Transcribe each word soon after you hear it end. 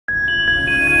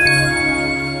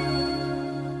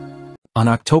On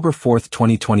October 4,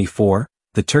 2024,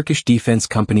 the Turkish defense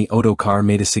company Otokar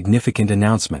made a significant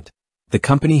announcement. The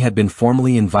company had been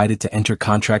formally invited to enter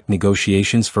contract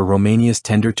negotiations for Romania's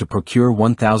tender to procure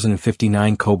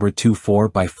 1,059 Cobra II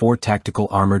 4x4 tactical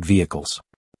armored vehicles.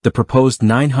 The proposed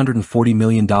 $940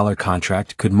 million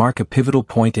contract could mark a pivotal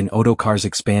point in Otokar's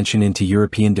expansion into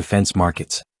European defense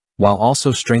markets, while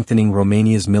also strengthening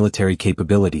Romania's military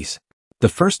capabilities. The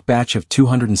first batch of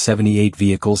 278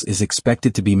 vehicles is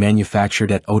expected to be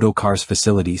manufactured at Otokar's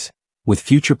facilities, with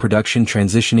future production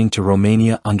transitioning to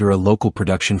Romania under a local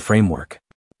production framework.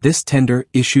 This tender,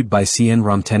 issued by CN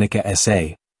Romtehnica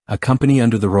SA, a company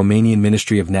under the Romanian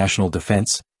Ministry of National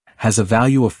Defense, has a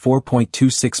value of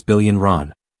 4.26 billion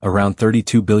RON, around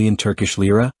 32 billion Turkish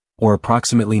lira, or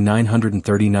approximately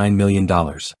 $939 million.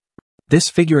 This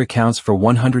figure accounts for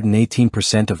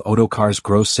 118% of Otokar's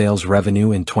gross sales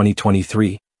revenue in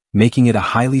 2023, making it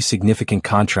a highly significant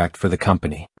contract for the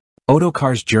company.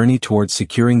 Otokar's journey towards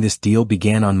securing this deal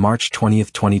began on March 20,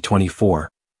 2024,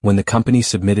 when the company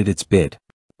submitted its bid.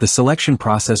 The selection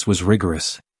process was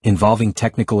rigorous, involving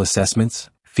technical assessments,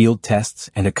 field tests,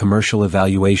 and a commercial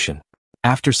evaluation.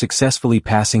 After successfully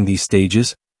passing these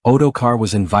stages, Otokar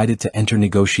was invited to enter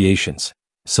negotiations,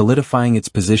 solidifying its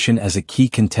position as a key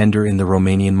contender in the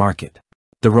Romanian market.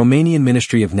 The Romanian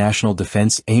Ministry of National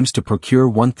Defense aims to procure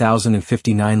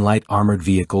 1,059 light armored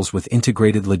vehicles with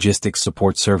integrated logistics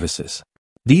support services.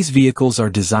 These vehicles are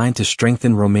designed to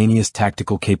strengthen Romania's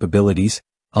tactical capabilities,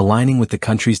 aligning with the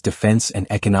country's defense and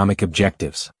economic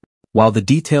objectives. While the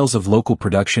details of local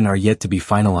production are yet to be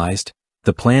finalized,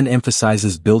 the plan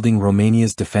emphasizes building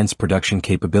Romania's defense production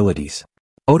capabilities.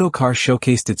 Otokar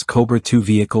showcased its Cobra II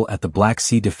vehicle at the Black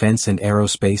Sea Defense and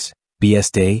Aerospace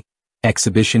 (BSD)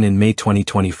 exhibition in May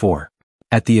 2024.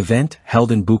 At the event,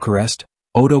 held in Bucharest,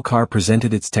 Otokar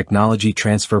presented its technology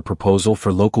transfer proposal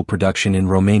for local production in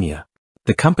Romania.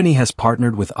 The company has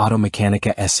partnered with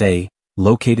Automeccanica SA,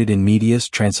 located in Medias,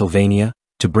 Transylvania,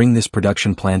 to bring this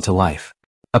production plan to life.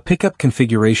 A pickup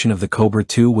configuration of the Cobra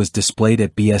II was displayed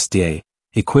at BSDA,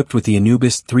 equipped with the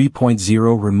Anubis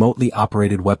 3.0 remotely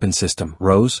operated weapon system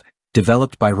 (ROSE),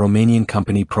 developed by Romanian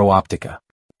company ProOptica.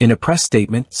 In a press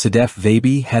statement, Cedef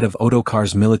Vabi, head of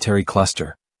Otokar's military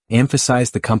cluster,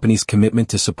 emphasized the company's commitment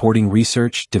to supporting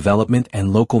research, development,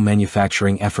 and local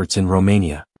manufacturing efforts in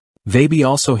Romania. Vabi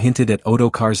also hinted at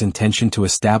Otokar's intention to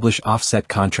establish offset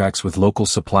contracts with local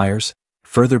suppliers,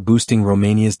 further boosting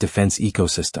Romania's defense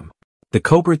ecosystem. The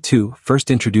Cobra II, first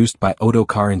introduced by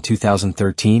Otokar in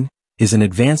 2013, is an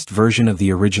advanced version of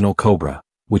the original Cobra,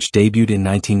 which debuted in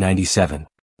 1997.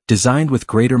 Designed with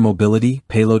greater mobility,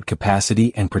 payload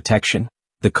capacity, and protection,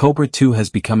 the Cobra II has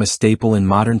become a staple in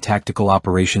modern tactical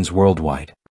operations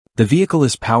worldwide. The vehicle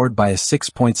is powered by a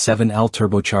 6.7L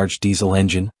turbocharged diesel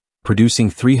engine, producing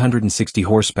 360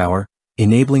 horsepower,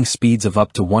 enabling speeds of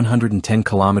up to 110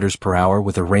 km per hour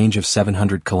with a range of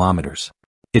 700 km.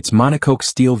 Its monocoque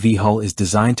steel V-hull is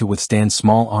designed to withstand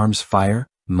small arms fire,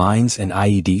 mines, and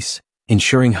IEDs,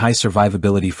 ensuring high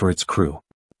survivability for its crew.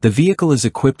 The vehicle is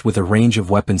equipped with a range of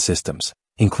weapon systems,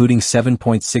 including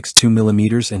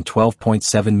 7.62mm and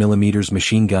 12.7mm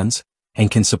machine guns, and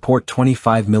can support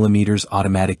 25mm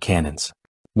automatic cannons.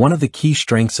 One of the key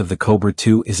strengths of the Cobra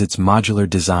II is its modular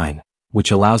design,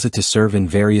 which allows it to serve in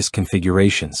various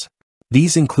configurations.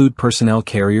 These include personnel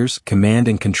carriers, command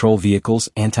and control vehicles,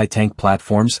 anti-tank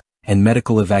platforms, and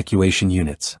medical evacuation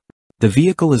units. The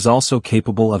vehicle is also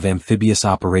capable of amphibious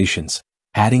operations,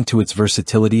 adding to its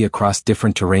versatility across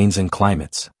different terrains and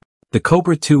climates. The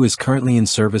Cobra II is currently in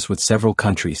service with several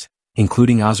countries,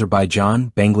 including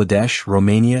Azerbaijan, Bangladesh,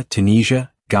 Romania,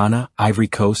 Tunisia, Ghana, Ivory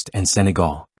Coast, and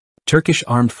Senegal. Turkish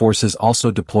armed forces also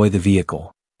deploy the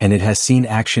vehicle, and it has seen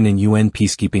action in UN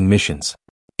peacekeeping missions.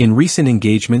 In recent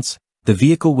engagements, the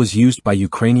vehicle was used by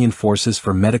Ukrainian forces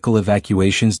for medical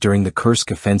evacuations during the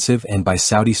Kursk offensive and by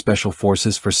Saudi special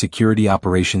forces for security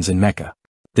operations in Mecca.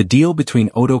 The deal between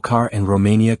Otokar and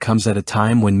Romania comes at a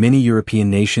time when many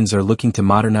European nations are looking to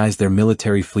modernize their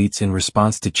military fleets in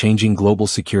response to changing global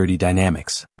security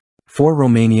dynamics. For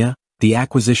Romania, the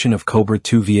acquisition of Cobra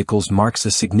II vehicles marks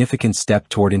a significant step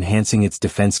toward enhancing its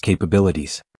defense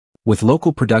capabilities. With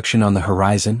local production on the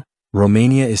horizon,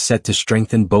 Romania is set to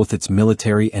strengthen both its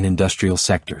military and industrial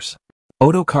sectors.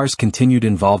 Otokar's continued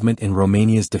involvement in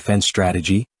Romania's defense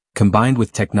strategy, combined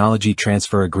with technology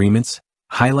transfer agreements,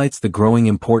 highlights the growing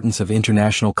importance of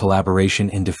international collaboration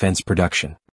in defense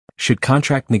production. Should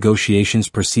contract negotiations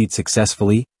proceed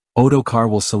successfully, Otokar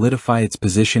will solidify its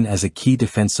position as a key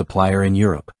defense supplier in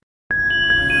Europe.